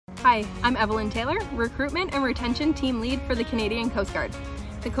Hi, I'm Evelyn Taylor, Recruitment and Retention Team Lead for the Canadian Coast Guard.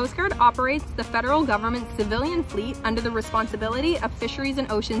 The Coast Guard operates the federal government's civilian fleet under the responsibility of Fisheries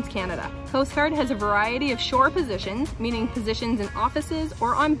and Oceans Canada. Coast Guard has a variety of shore positions, meaning positions in offices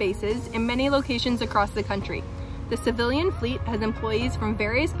or on bases in many locations across the country. The civilian fleet has employees from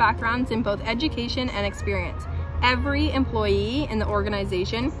various backgrounds in both education and experience. Every employee in the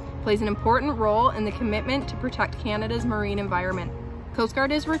organization plays an important role in the commitment to protect Canada's marine environment. Coast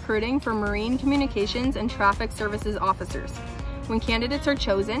Guard is recruiting for Marine Communications and Traffic Services officers. When candidates are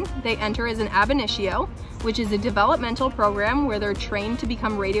chosen, they enter as an ab initio, which is a developmental program where they're trained to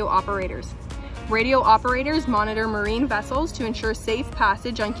become radio operators. Radio operators monitor marine vessels to ensure safe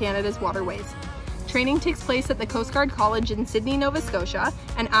passage on Canada's waterways. Training takes place at the Coast Guard College in Sydney, Nova Scotia,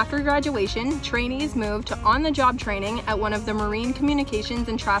 and after graduation, trainees move to on-the-job training at one of the Marine Communications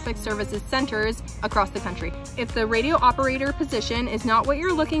and Traffic Services centers across the country. If the radio operator position is not what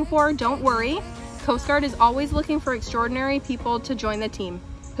you're looking for, don't worry. Coast Guard is always looking for extraordinary people to join the team.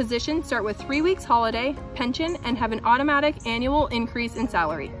 Positions start with 3 weeks holiday, pension, and have an automatic annual increase in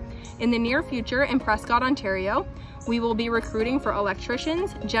salary. In the near future in Prescott, Ontario, we will be recruiting for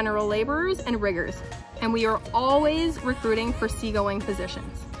electricians, general laborers, and riggers. And we are always recruiting for seagoing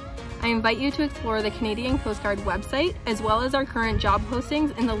positions. I invite you to explore the Canadian Coast Guard website as well as our current job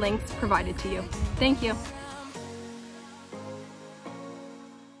postings in the links provided to you. Thank you.